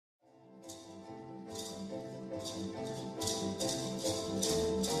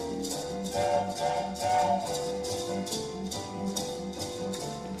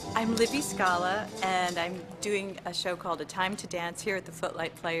Libby Skala, and I'm doing a show called A Time to Dance here at the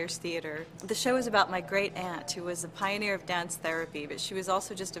Footlight Players Theater. The show is about my great aunt, who was a pioneer of dance therapy, but she was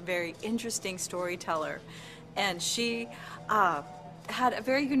also just a very interesting storyteller. And she had a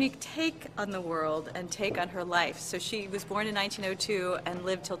very unique take on the world and take on her life. So she was born in 1902 and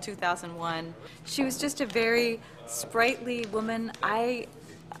lived till 2001. She was just a very sprightly woman. I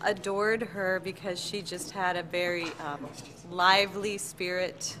adored her because she just had a very lively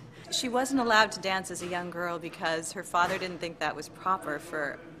spirit. She wasn't allowed to dance as a young girl because her father didn't think that was proper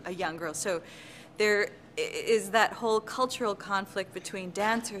for a young girl. So there is that whole cultural conflict between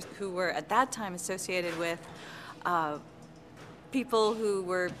dancers who were at that time associated with people who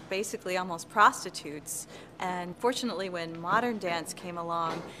were basically almost prostitutes. And fortunately, when modern dance came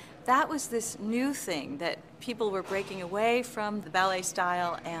along, that was this new thing that people were breaking away from the ballet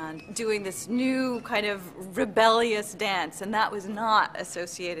style and doing this new kind of rebellious dance, and that was not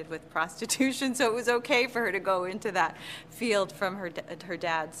associated with prostitution, so it was okay for her to go into that field from her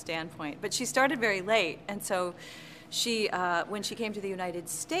dad's standpoint. But she started very late, and so she, when she came to the United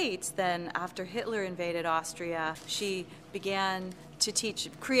States, then after Hitler invaded Austria, she began to teach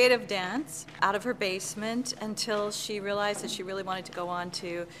creative dance out of her basement until she realized that she really wanted to go on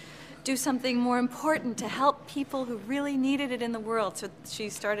to do something more important to help people who really needed it in the world. So she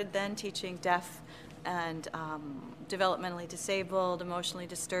started then teaching deaf and developmentally disabled, emotionally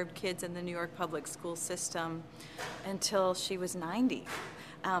disturbed kids in the New York public school system until she was 90.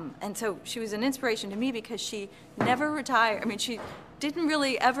 And so she was an inspiration to me because she never retired. I mean, she didn't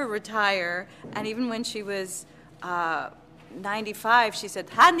really ever retire, and even when she was 95, she said,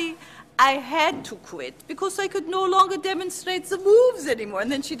 "Honey, I had to quit because I could no longer demonstrate the moves anymore." And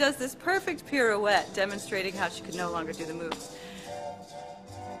then she does this perfect pirouette demonstrating how she could no longer do the moves.